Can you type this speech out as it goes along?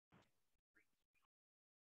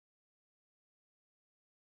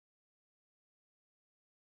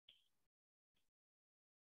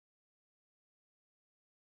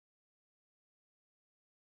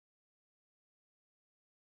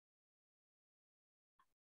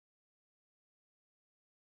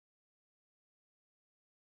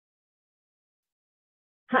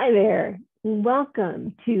Hi there.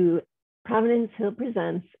 Welcome to Providence Hill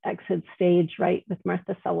Presents Exit Stage Right with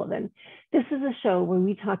Martha Sullivan. This is a show where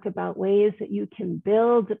we talk about ways that you can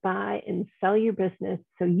build, buy, and sell your business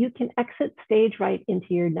so you can exit stage right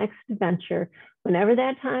into your next adventure whenever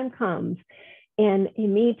that time comes and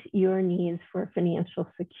meet your needs for financial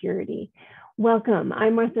security. Welcome.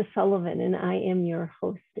 I'm Martha Sullivan and I am your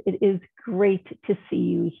host. It is great to see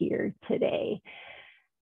you here today.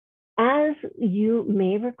 As you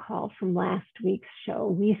may recall from last week's show,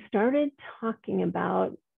 we started talking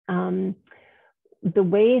about the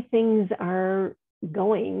way things are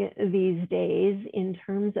going these days in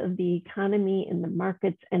terms of the economy and the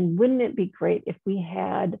markets. And wouldn't it be great if we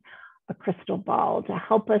had a crystal ball to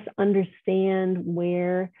help us understand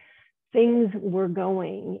where things were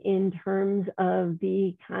going in terms of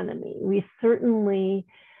the economy? We certainly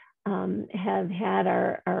have had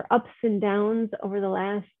our ups and downs over the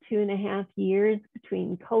last 2.5 years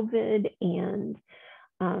between COVID and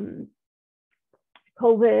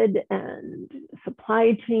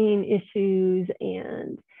supply chain issues,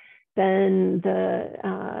 and then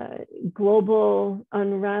the global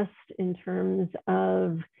unrest in terms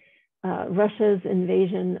of Russia's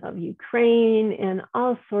invasion of Ukraine and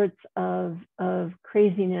all sorts of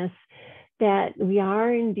craziness, that we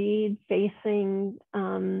are indeed facing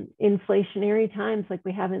inflationary times like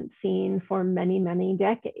we haven't seen for many, many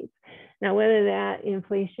decades. Now, whether that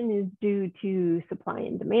inflation is due to supply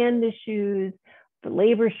and demand issues, the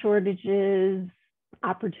labor shortages,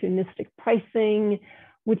 opportunistic pricing,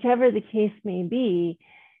 whichever the case may be,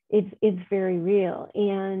 it's very real.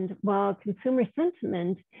 And while consumer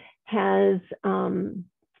sentiment has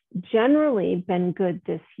generally been good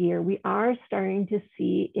this year, we are starting to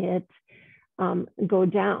see it go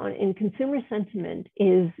down. And consumer sentiment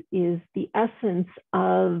is the essence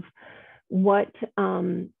of what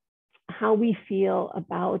how we feel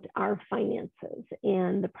about our finances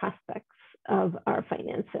and the prospects of our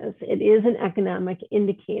finances. It is an economic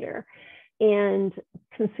indicator, and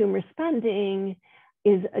consumer spending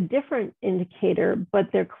is a different indicator,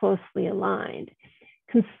 but they're closely aligned.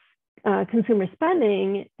 Consumer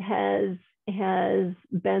spending has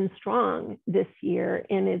been strong this year,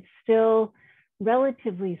 and it's still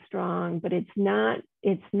relatively strong, but it's not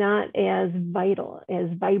as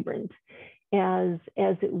vibrant as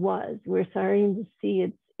it was. We're starting to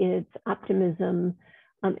see its optimism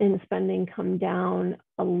in spending come down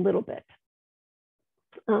a little bit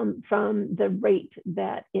from the rate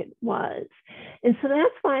that it was. And so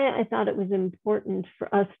that's why I thought it was important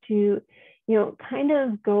for us to, kind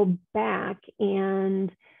of go back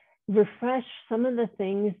and refresh some of the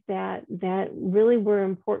things that really were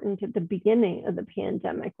important at the beginning of the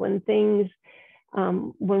pandemic, when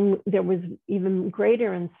there was even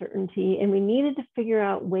greater uncertainty, and we needed to figure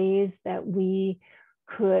out ways that we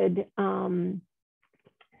could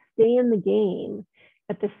stay in the game.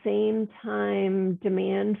 At the same time,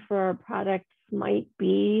 demand for our products might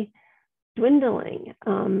be dwindling.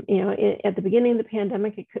 At the beginning of the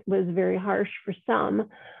pandemic, it was very harsh for some.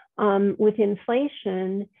 With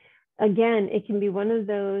inflation, again, it can be one of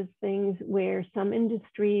those things where some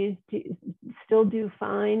industries still do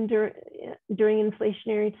fine during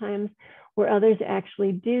inflationary times, where others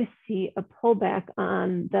actually do see a pullback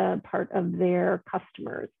on the part of their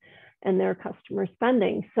customers and their customer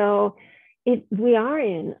spending. So we are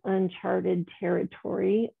in uncharted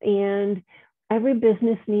territory, and every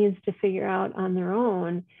business needs to figure out on their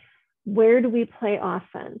own, where do we play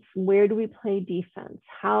offense? Where do we play defense?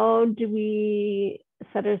 How do we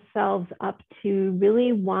set ourselves up to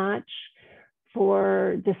really watch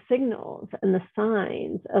for the signals and the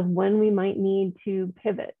signs of when we might need to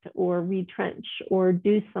pivot or retrench or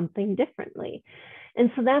do something differently? And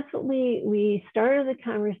so that's what we started the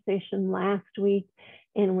conversation last week,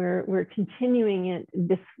 and we're continuing it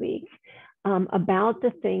this week about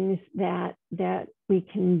the things that we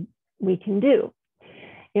can do.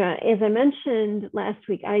 As I mentioned last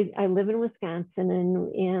week, I live in Wisconsin,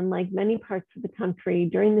 and like many parts of the country,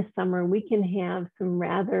 during the summer, we can have some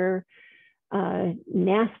rather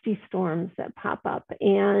nasty storms that pop up.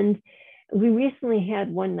 And we recently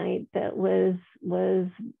had one night that was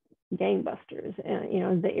gangbusters.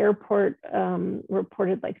 The airport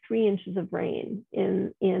reported like 3 inches of rain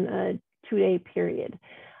in a 2-day period.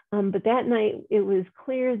 But that night, it was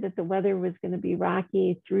clear that the weather was going to be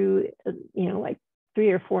rocky through, like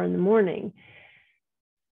 3 or 4 in the morning.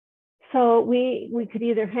 So we could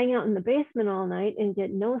either hang out in the basement all night and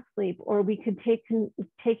get no sleep, or we could take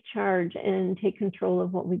charge and take control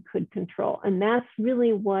of what we could control. And that's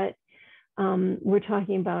really what we're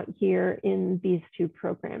talking about here in these two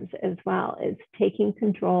programs as well, is taking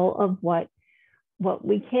control of what what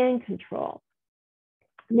we can control.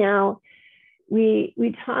 Now,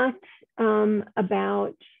 we talked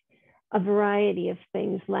about a variety of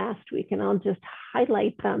things last week, and I'll just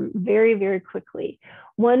highlight them very, very quickly.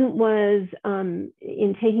 One was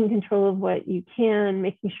in taking control of what you can,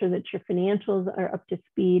 making sure that your financials are up to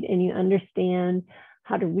speed and you understand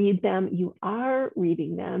how to read them. You are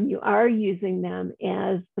reading them, you are using them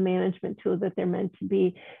as the management tool that they're meant to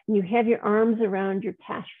be. And you have your arms around your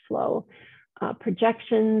cash flow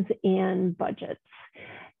projections and budgets.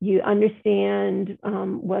 You understand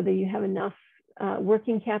whether you have enough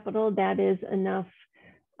working capital, that is enough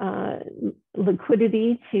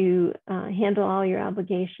liquidity to handle all your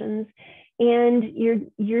obligations. And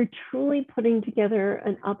you're truly putting together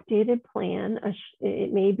an updated plan.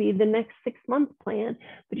 It may be the next 6-month plan,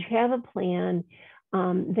 but you have a plan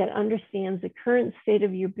that understands the current state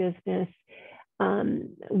of your business,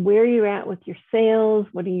 where you're at with your sales,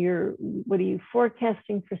 what are you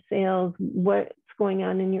forecasting for sales, what's going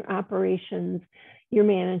on in your operations, your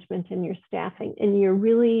management, and your staffing. And you're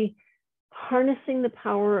really harnessing the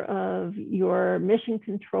power of your mission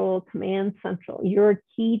control command central, your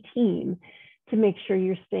key team, to make sure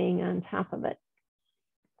you're staying on top of it.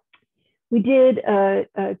 We did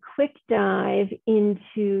a quick dive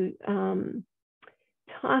into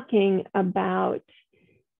talking about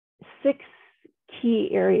 6 key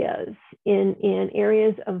areas in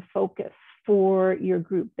areas of focus for your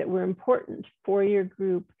group that were important for your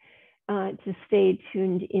group to stay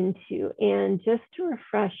tuned into. And just to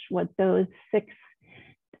refresh what those 6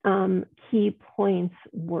 key points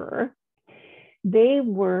were, they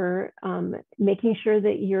were making sure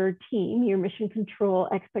that your team, your mission control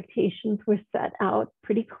expectations were set out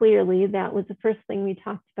pretty clearly. That was the first thing we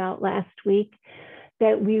talked about last week,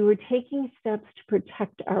 that we were taking steps to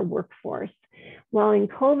protect our workforce. While in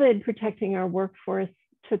COVID, protecting our workforce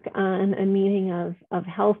took on a meaning of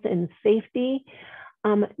health and safety,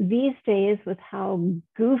 these days, with how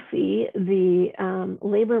goofy the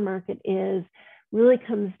labor market is, really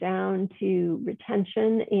comes down to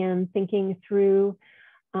retention and thinking through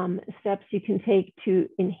steps you can take to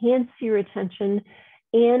enhance your retention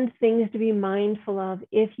and things to be mindful of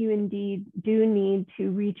if you indeed do need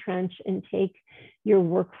to retrench and take your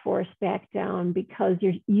workforce back down because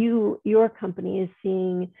your company is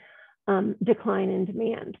seeing decline in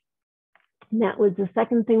demand. And that was the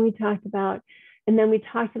second thing we talked about. And then we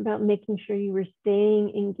talked about making sure you were staying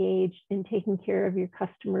engaged and taking care of your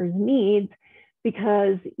customers' needs,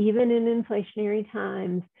 because even in inflationary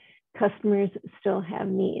times, customers still have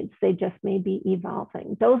needs. They just may be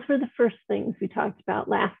evolving. Those were the first things we talked about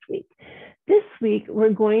last week. This week, we're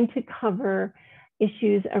going to cover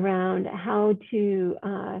issues around how to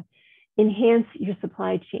enhance your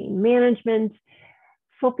supply chain management,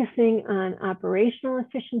 focusing on operational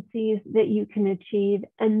efficiencies that you can achieve,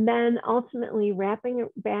 and then ultimately wrapping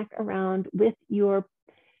it back around with your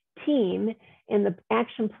team and the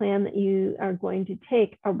action plan that you are going to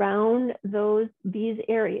take around these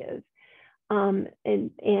areas, and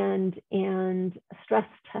stress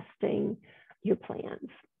testing your plans.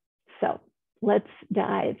 So let's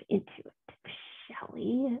dive into it, shall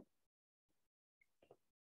we?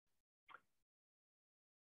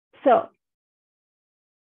 So,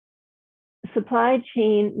 supply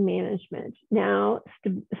chain management. Now,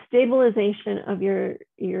 stabilization of your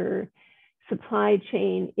supply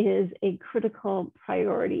chain is a critical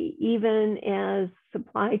priority, even as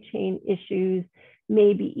supply chain issues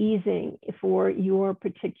may be easing for your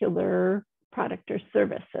particular product or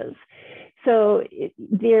services. So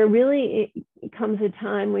there really comes a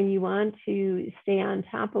time when you want to stay on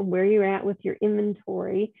top of where you're at with your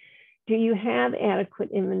inventory. Do you have adequate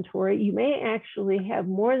inventory? You may actually have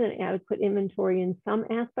more than adequate inventory in some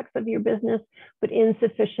aspects of your business, but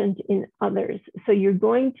insufficient in others. So you're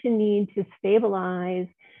going to need to stabilize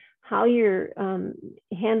how you're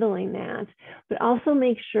handling that, but also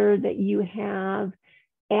make sure that you have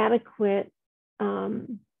adequate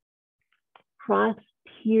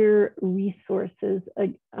cross-tier resources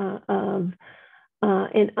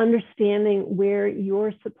and understanding where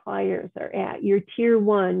your suppliers are at. Your tier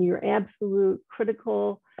 1, your absolute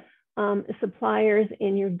critical suppliers,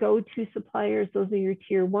 and your go-to suppliers, those are your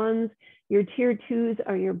tier 1s. Your tier 2s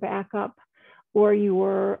are your backup or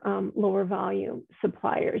your lower volume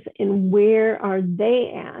suppliers. And where are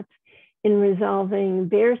they at in resolving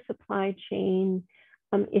their supply chain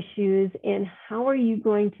issues, and how are you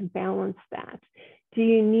going to balance that? Do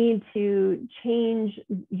you need to change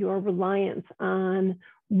your reliance on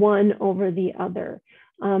one over the other?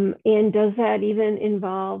 And does that even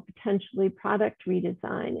involve potentially product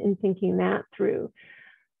redesign and thinking that through?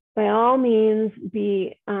 by all means,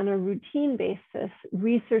 be on a routine basis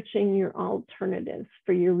researching your alternatives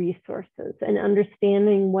for your resources and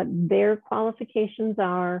understanding what their qualifications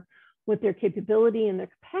are, what their capability and their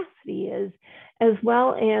capacity is, as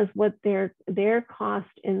well as what their cost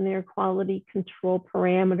and their quality control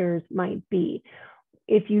parameters might be.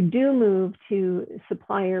 If you do move to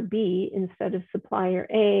supplier B instead of supplier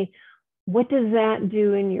A, what does that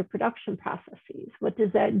do in your production processes? What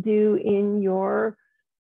does that do in your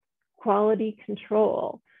quality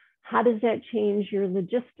control? How does that change your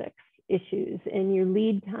logistics issues and your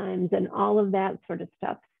lead times and all of that sort of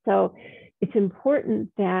stuff? So it's important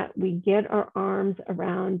that we get our arms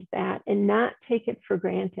around that and not take it for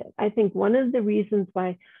granted. I think one of the reasons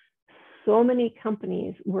why so many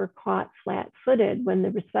companies were caught flat-footed when the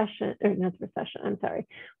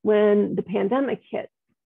when the pandemic hit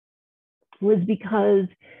was because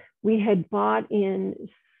we had bought in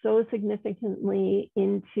so significantly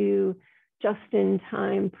into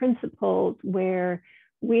just-in-time principles where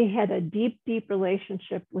we had a deep, deep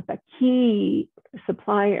relationship with a key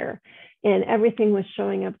supplier and everything was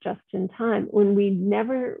showing up just in time when we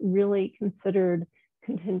never really considered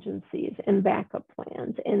contingencies and backup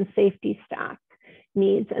plans and safety stock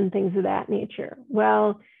needs and things of that nature.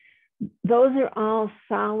 Well, those are all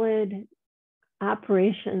solid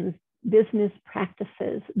operations, business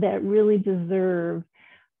practices that really deserve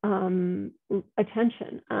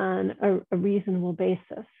attention on a reasonable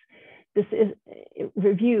basis. This is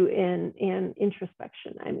review and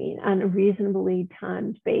introspection, I mean, on a reasonably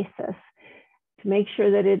timed basis to make sure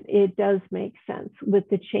that it does make sense with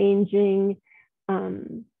the changing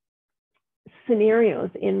scenarios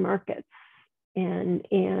in markets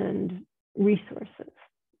and resources.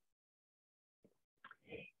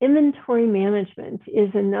 Inventory management is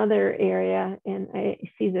another area, and I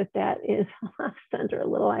see that is off center a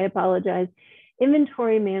little, I apologize.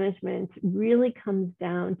 Inventory management really comes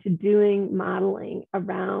down to doing modeling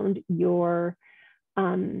around your,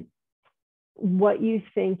 what you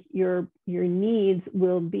think your needs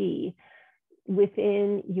will be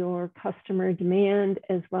within your customer demand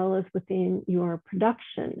as well as within your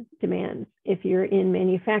production demands if you're in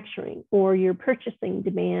manufacturing, or your purchasing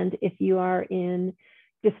demand if you are in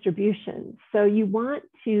distribution. So you want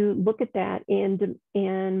to look at that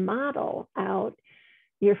and model out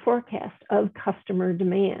your forecast of customer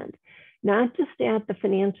demand, not just at the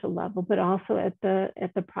financial level, but also at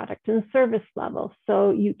the product and service level.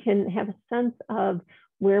 So you can have a sense of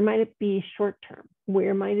where might it be short term,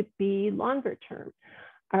 where might it be longer term.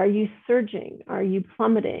 Are you surging? Are you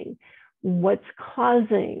plummeting? What's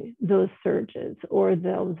causing those surges or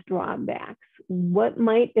those drawbacks? What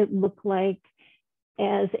might it look like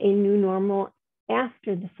as a new normal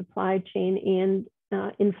after the supply chain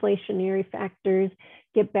and inflationary factors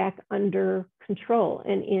get back under control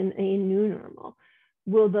and in a new normal?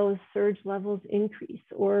 Will those surge levels increase,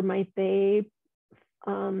 or might they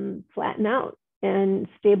flatten out and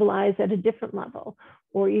stabilize at a different level,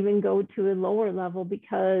 or even go to a lower level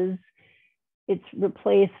because it's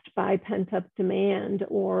replaced by pent-up demand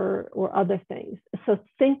or other things? So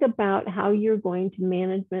think about how you're going to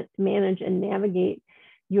manage and navigate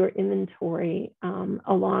your inventory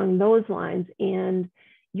along those lines and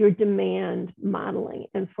your demand modeling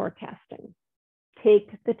and forecasting. Take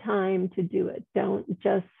the time to do it. Don't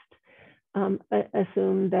just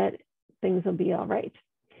assume that things will be all right.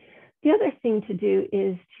 The other thing to do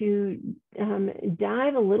is to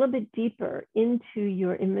dive a little bit deeper into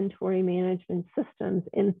your inventory management systems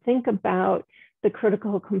and think about the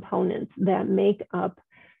critical components that make up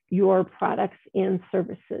your products and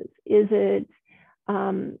services. Is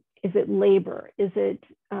it labor? Is it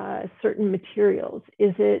certain materials?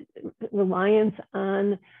 Is it reliance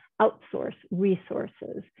on outsourced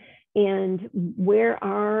resources? And where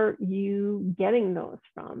are you getting those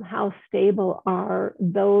from? How stable are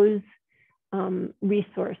those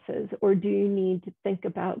resources? Or do you need to think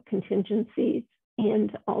about contingencies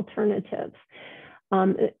and alternatives?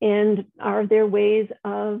 And are there ways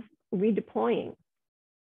of redeploying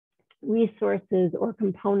resources or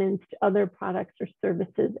components to other products or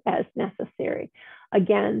services as necessary?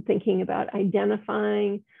 Again, thinking about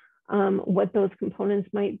identifying what those components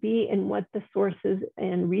might be and what the sources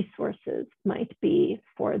and resources might be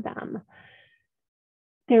for them.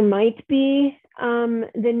 There might be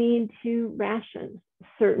the need to ration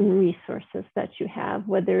certain resources that you have,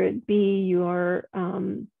 whether it be your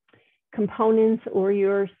components or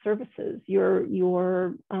your services,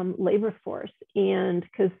 your labor force. And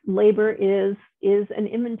because labor is an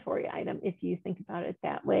inventory item, if you think about it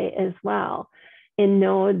that way as well, and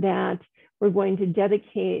know that we're going to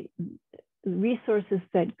dedicate resources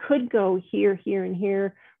that could go here, here, and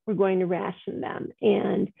here we're going to ration them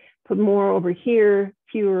and put more over here,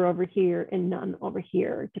 fewer over here, and none over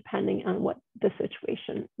here, depending on what the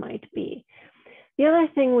situation might be. The other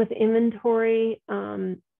thing with inventory,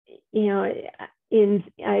 I've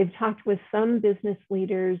talked with some business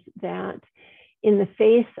leaders that in the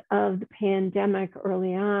face of the pandemic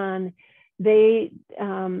early on, they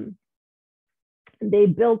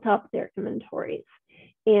built up their inventories.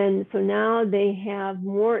 And so now they have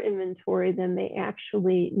more inventory than they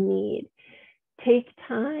actually need. Take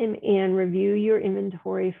time and review your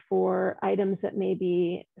inventory for items that may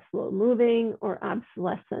be slow moving or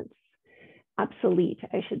obsolete, I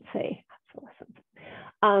should say, obsolescent.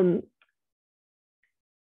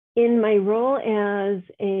 In my role as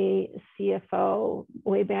a CFO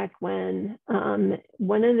way back when,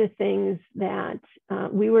 one of the things that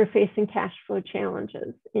we were facing cash flow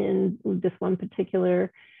challenges in this one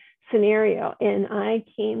particular scenario, and I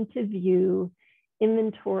came to view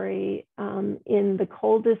inventory in the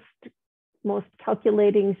coldest, most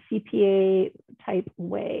calculating CPA type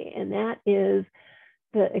way, and that is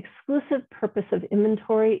the exclusive purpose of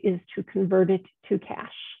inventory is to convert it to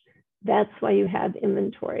cash. That's why you have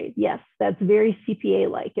inventory. Yes, that's very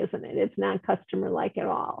CPA-like, isn't it? It's not customer-like at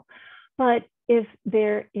all. But if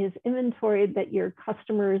there is inventory that your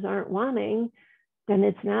customers aren't wanting, then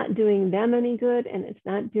it's not doing them any good and it's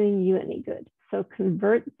not doing you any good. So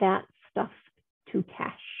convert that stuff to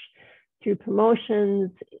cash through promotions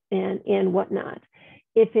and whatnot.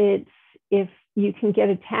 If you can get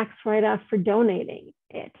a tax write-off for donating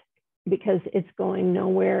it because it's going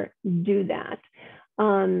nowhere, do that.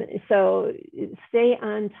 So stay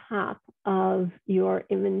on top of your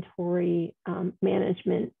inventory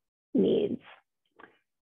management needs.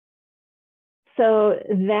 So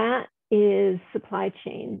that is supply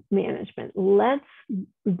chain management. Let's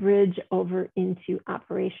bridge over into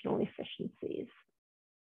operational efficiencies.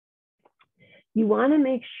 You want to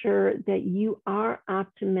make sure that you are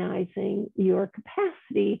optimizing your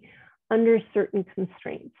capacity under certain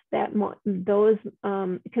constraints. Those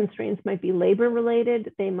constraints might be labor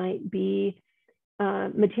related, they might be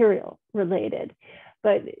material related,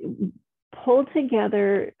 but pull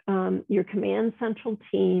together your command central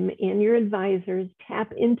team and your advisors,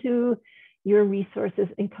 tap into your resources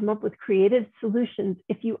and come up with creative solutions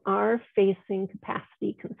if you are facing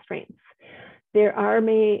capacity constraints. There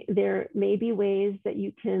may be ways that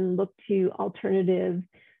you can look to alternative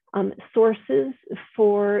sources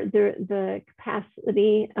for the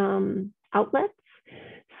capacity outlets.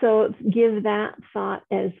 So give that thought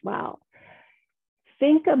as well.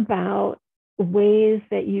 Think about ways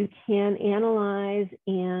that you can analyze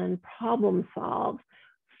and problem solve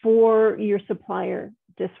for your supplier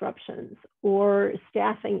disruptions or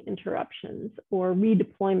staffing interruptions or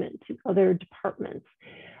redeployment to other departments.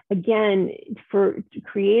 Again, for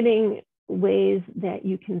creating ways that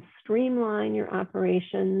you can streamline your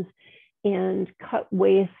operations and cut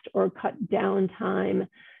waste or cut downtime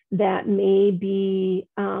that may be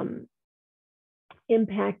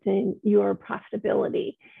impacting your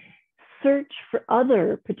profitability. Search for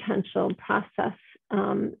other potential process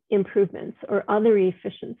improvements or other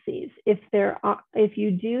efficiencies. If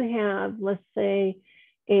you do have, let's say,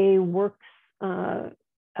 a work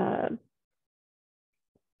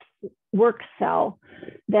cell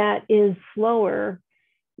that is slower,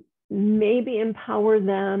 maybe empower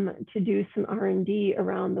them to do some R&D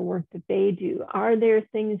around the work that they do. Are there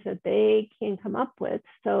things that they can come up with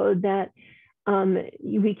so that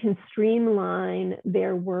we can streamline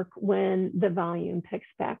their work when the volume picks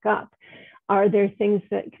back up? Are there things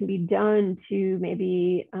that can be done to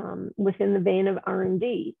maybe within the vein of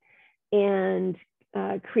R&D and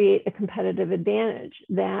create a competitive advantage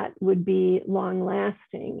that would be long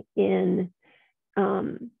lasting in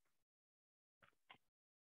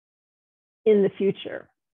the future?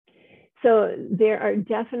 So there are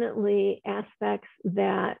definitely aspects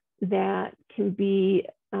that can be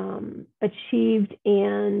achieved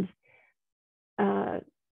and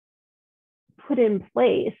put in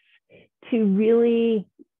place to really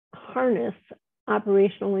harness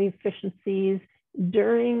operational efficiencies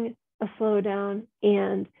during a slowdown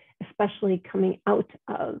and especially coming out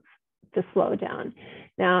of the slowdown.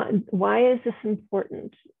 Now, why is this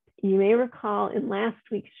important? You may recall in last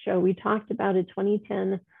week's show, we talked about a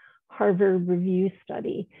 2010 Harvard Review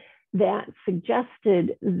study that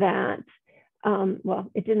suggested that, well,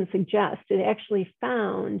 it didn't suggest, it actually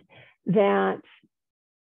found that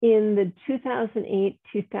in the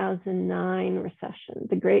 2008-2009 recession,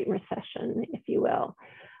 the Great Recession, if you will,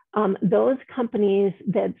 those companies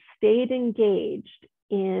that stayed engaged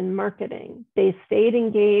in marketing. They stayed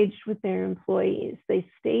engaged with their employees. They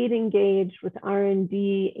stayed engaged with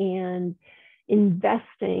R&D and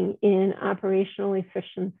investing in operational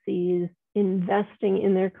efficiencies, investing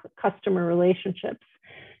in their customer relationships,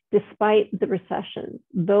 despite the recession.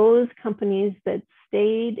 Those companies that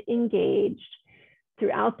stayed engaged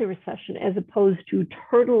throughout the recession, as opposed to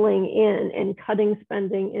turtling in and cutting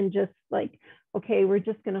spending and just like, okay, we're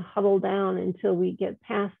just going to huddle down until we get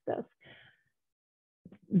past this.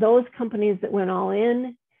 Those companies that went all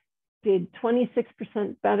in did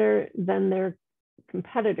 26% better than their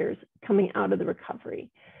competitors coming out of the recovery.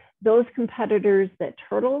 Those competitors that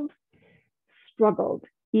turtled struggled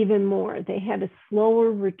even more. They had a slower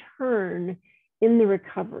return in the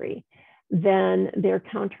recovery than their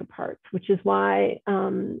counterparts, which is why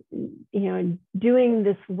doing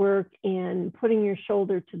this work and putting your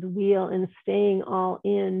shoulder to the wheel and staying all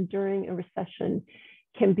in during a recession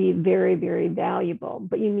can be very, very valuable,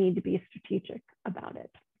 but you need to be strategic about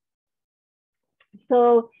it.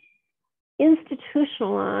 So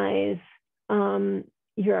institutionalize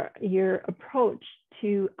your approach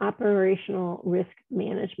to operational risk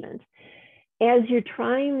management. As you're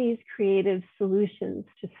trying these creative solutions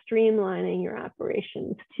to streamlining your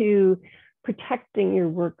operations, to protecting your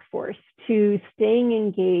workforce, to staying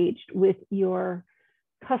engaged with your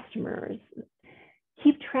customers,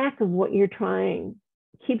 keep track of what you're trying.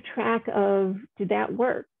 Keep track of, did that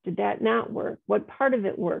work? Did that not work? What part of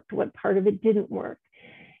it worked? What part of it didn't work?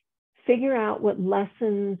 Figure out what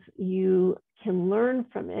lessons you can learn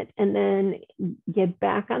from it, and then get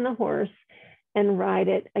back on the horse and ride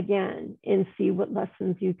it again and see what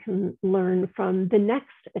lessons you can learn from the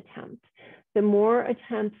next attempt. The more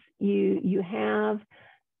attempts you have,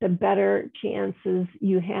 the better chances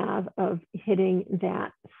you have of hitting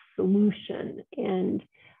that solution and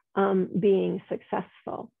being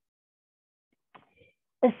successful.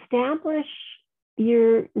 Establish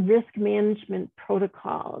your risk management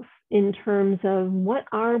protocols in terms of what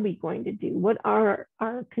are we going to do? What are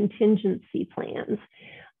our contingency plans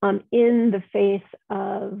in the face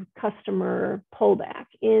of customer pullback,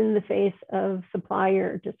 in the face of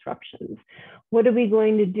supplier disruptions? What are we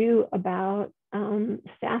going to do about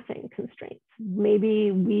staffing constraints?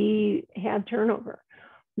 Maybe we have turnover.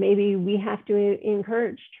 Maybe we have to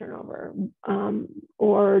encourage turnover,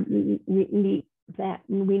 or we need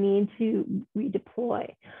to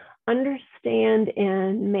redeploy. Understand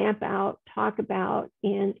and map out, talk about,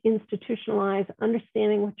 and institutionalize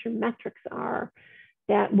understanding what your metrics are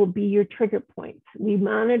that will be your trigger points. We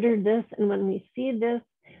monitor this, and when we see this,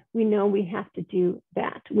 we know we have to do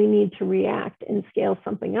that. We need to react and scale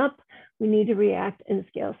something up. We need to react and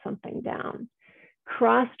scale something down.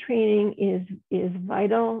 Cross-training is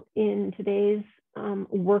vital in today's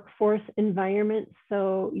workforce environment,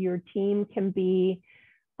 so your team can be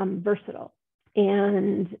versatile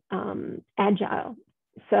and agile.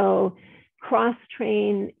 So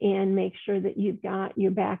cross-train and make sure that you've got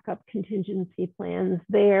your backup contingency plans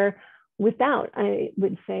there without, I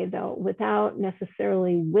would say though, without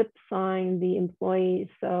necessarily whipsawing the employees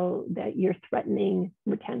so that you're threatening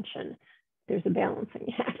retention. There's a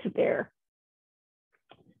balancing act there.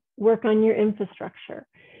 Work on your infrastructure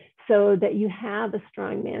so that you have a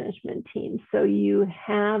strong management team, so you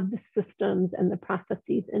have the systems and the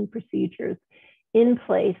processes and procedures in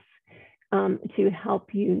place to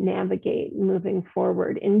help you navigate moving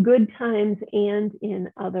forward in good times and in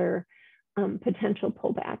other potential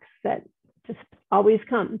pullbacks that just always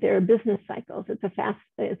come. There are business cycles.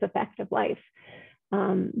 It's a fact of life.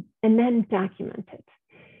 And then document it.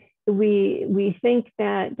 We think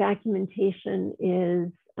that documentation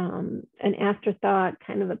is an afterthought,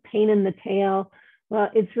 kind of a pain in the tail. Well,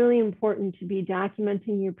 it's really important to be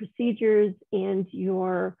documenting your procedures and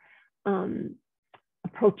your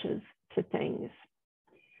approaches to things.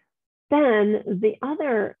 Then the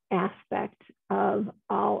other aspect of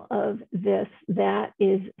all of this that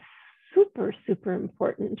is super, super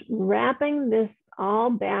important, wrapping this all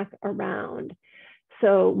back around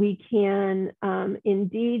so we can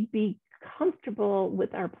indeed be comfortable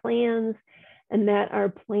with our plans and that our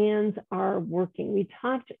plans are working. We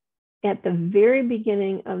talked at the very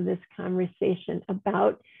beginning of this conversation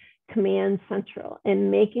about Command Central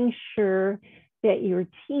and making sure that your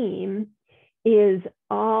team is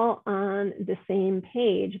all on the same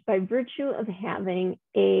page by virtue of having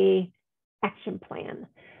a action plan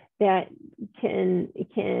that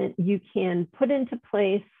you can put into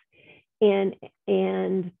place and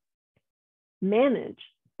manage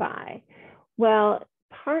by. Well,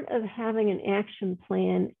 part of having an action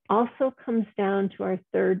plan also comes down to our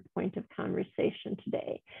third point of conversation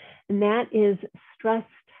today, and that is stress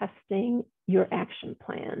testing your action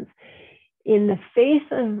plans. In the face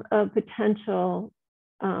of a potential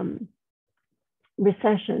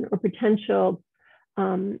recession or potential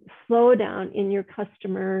slowdown in your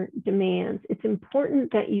customer demands, it's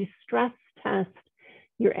important that you stress test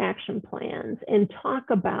your action plans and talk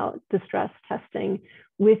about the stress testing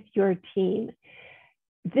with your team.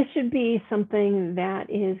 This should be something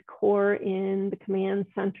that is core in the command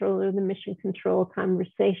central or the mission control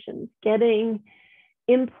conversations, getting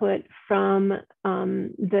input from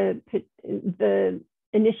the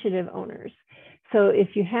initiative owners. So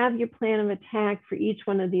if you have your plan of attack for each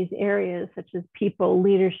one of these areas, such as people,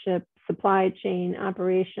 leadership, supply chain,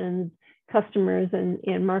 operations, customers,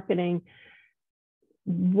 and marketing,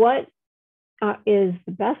 what is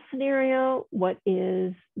the best scenario? What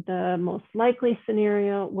is the most likely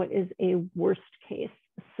scenario? What is a worst case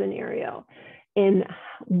scenario? And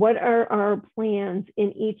what are our plans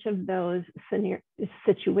in each of those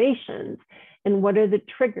situations? And what are the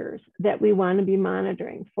triggers that we want to be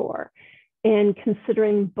monitoring for? And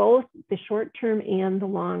considering both the short-term and the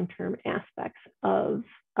long-term aspects of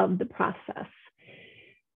the process.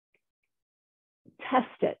 Test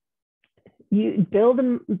it. You build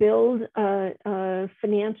a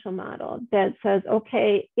financial model that says,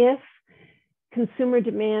 okay, if consumer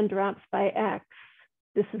demand drops by X,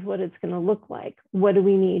 this is what it's going to look like. What do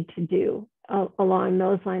we need to do along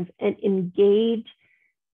those lines? And engage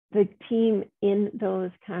the team in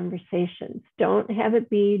those conversations. Don't have it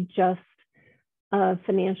be just a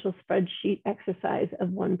financial spreadsheet exercise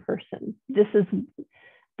of one person. This is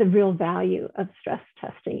the real value of stress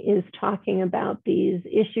testing, is talking about these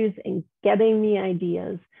issues and getting the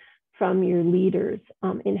ideas from your leaders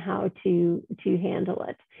in how to handle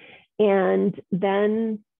it. And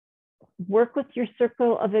then work with your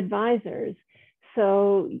circle of advisors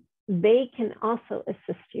so they can also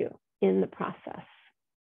assist you in the process.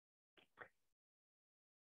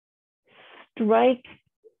 Strike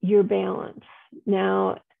your balance.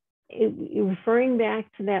 Now, referring back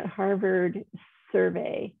to that Harvard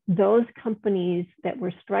survey, those companies that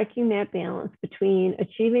were striking that balance between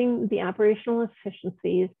achieving the operational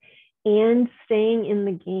efficiencies and staying in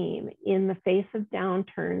the game in the face of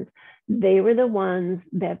downturns, they were the ones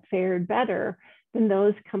that fared better than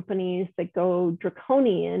those companies that go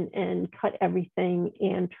draconian and cut everything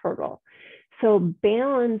and turtle. So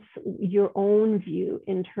balance your own view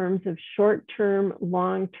in terms of short-term,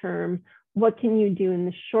 long-term. What can you do in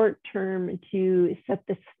the short term to set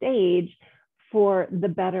the stage for the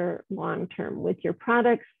better long-term with your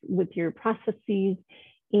products, with your processes,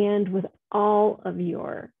 and with all of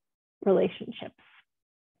your relationships?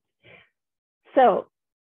 So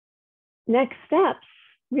next steps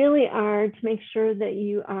really are to make sure that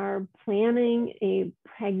you are planning a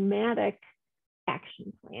pragmatic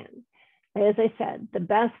action plan. As I said, the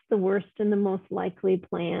best, the worst, and the most likely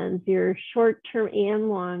plans, your short-term and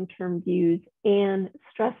long-term views, and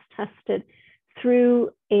stress tested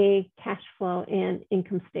through a cash flow and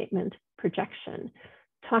income statement projection.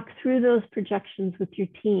 Talk through those projections with your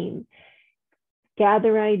team.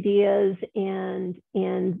 Gather ideas and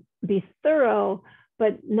be thorough,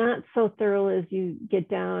 but not so thorough as you get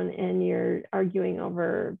down and you're arguing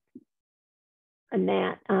over a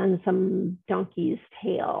gnat on some donkey's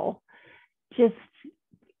tail. Just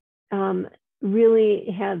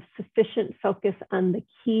really have sufficient focus on the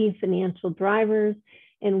key financial drivers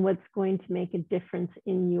and what's going to make a difference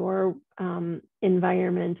in your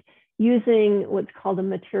environment, using what's called a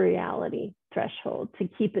materiality threshold to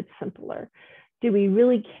keep it simpler. Do we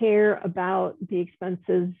really care about the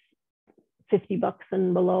expenses $50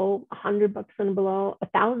 and below, $100 and below,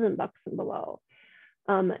 $1,000 and below?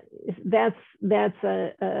 That's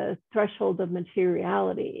a threshold of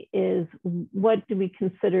materiality, is what do we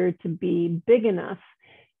consider to be big enough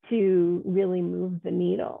to really move the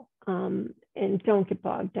needle, and don't get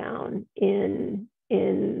bogged down in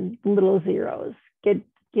little zeros. Get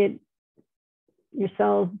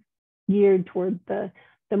yourself geared toward the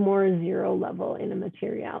more zero level in a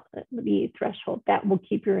materiality threshold. That will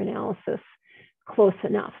keep your analysis close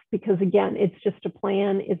enough, because again, it's just a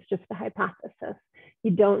plan, it's just a hypothesis.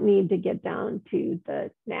 You don't need to get down to the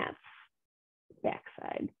gnat's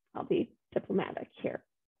backside. I'll be diplomatic here.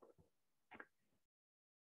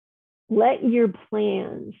 Let your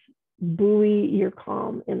plans buoy your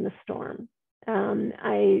calm in the storm.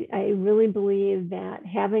 I really believe that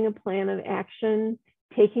having a plan of action,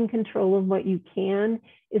 taking control of what you can,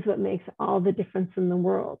 is what makes all the difference in the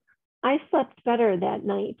world. I slept better that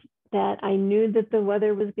night, that I knew that the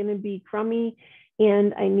weather was going to be crummy,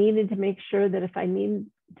 and I needed to make sure that if I needed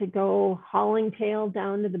to go hauling tail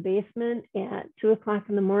down to the basement at 2 o'clock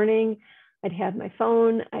in the morning, I'd have my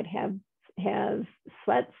phone, I'd have have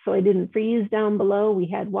sweats, so I didn't freeze down below. We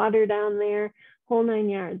had water down there, whole 9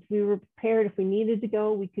 yards. We were prepared. If we needed to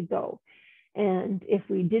go, we could go. And if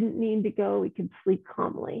we didn't need to go, we could sleep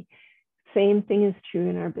calmly. Same thing is true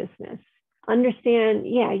in our business. Understand,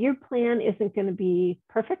 yeah, your plan isn't going to be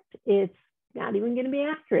perfect. It's not even going to be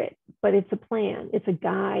accurate, but it's a plan. It's a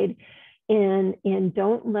guide. And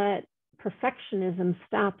don't let perfectionism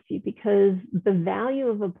stop you, because the value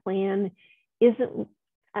of a plan isn't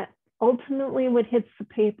ultimately what hits the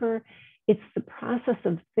paper. It's the process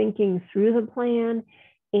of thinking through the plan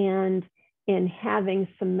and having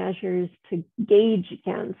some measures to gauge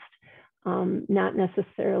against, not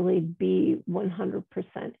necessarily be 100%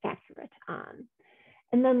 accurate on.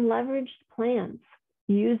 And then leveraged plans.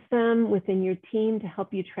 Use them within your team to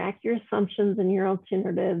help you track your assumptions and your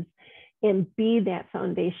alternatives, and be that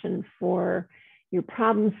foundation for your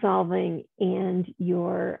problem solving and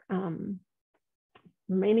your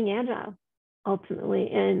remaining agile,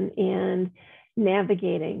 ultimately, and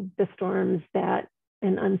navigating the storms that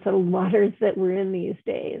and unsettled waters that we're in these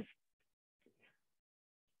days.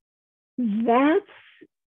 That's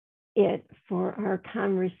it for our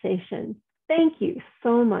conversation. Thank you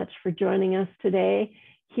so much for joining us today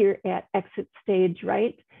here at Exit Stage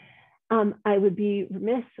Right. I would be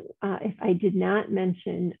remiss if I did not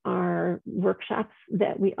mention our workshops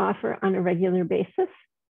that we offer on a regular basis.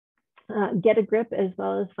 Get a Grip, as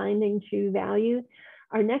well as Finding True Value.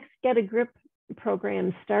 Our next Get a Grip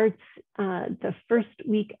program starts the first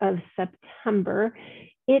week of September.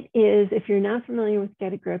 It is, if you're not familiar with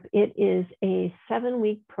Get a Grip, it is a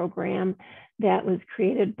 7-week program that was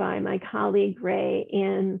created by my colleague Ray,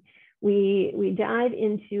 and we dive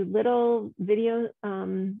into little video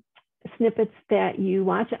snippets that you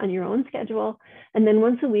watch on your own schedule. And then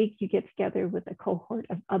once a week, you get together with a cohort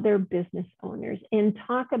of other business owners and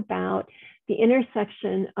talk about the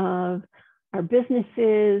intersection of our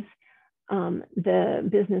businesses, the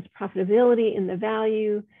business profitability and the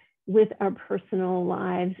value, with our personal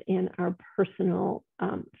lives and our personal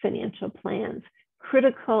financial plans.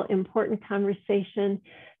 Critical, important conversation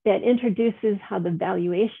that introduces how the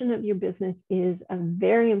valuation of your business is a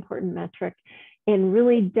very important metric and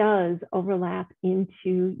really does overlap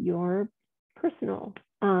into your personal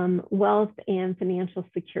wealth and financial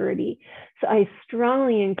security. So I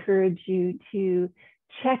strongly encourage you to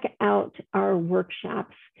check out our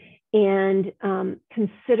workshops and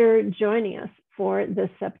consider joining us for the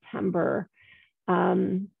September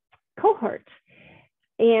cohort.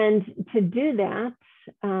 And to do that,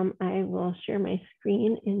 I will share my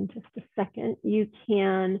screen in just a second. You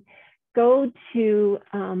can go to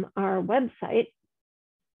our website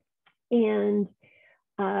and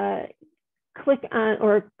click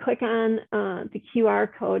on the QR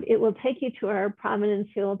code. It will take you to our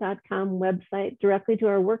providencehill.com website, directly to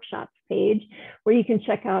our workshops page, where you can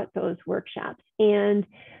check out those workshops. And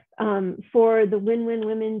for the Win-Win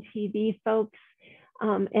Women TV folks,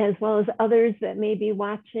 as well as others that may be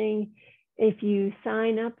watching, if you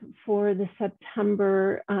sign up for the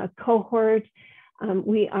September cohort,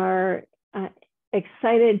 we are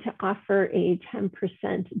excited to offer a 10%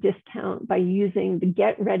 discount by using the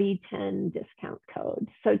Get Ready 10 discount code.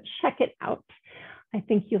 So check it out. I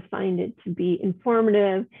think you'll find it to be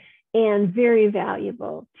informative and very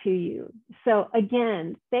valuable to you. So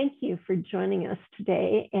again, thank you for joining us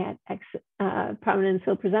today at Providence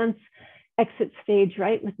Hill Presents Exit Stage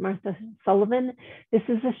Right with Martha Sullivan. This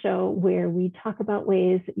is a show where we talk about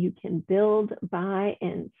ways that you can build, buy,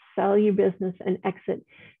 and sell your business and exit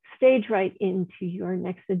stage right into your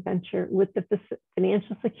next adventure with the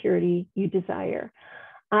financial security you desire.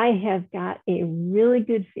 I have got a really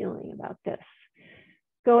good feeling about this.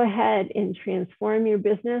 Go ahead and transform your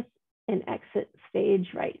business and exit stage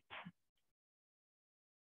right.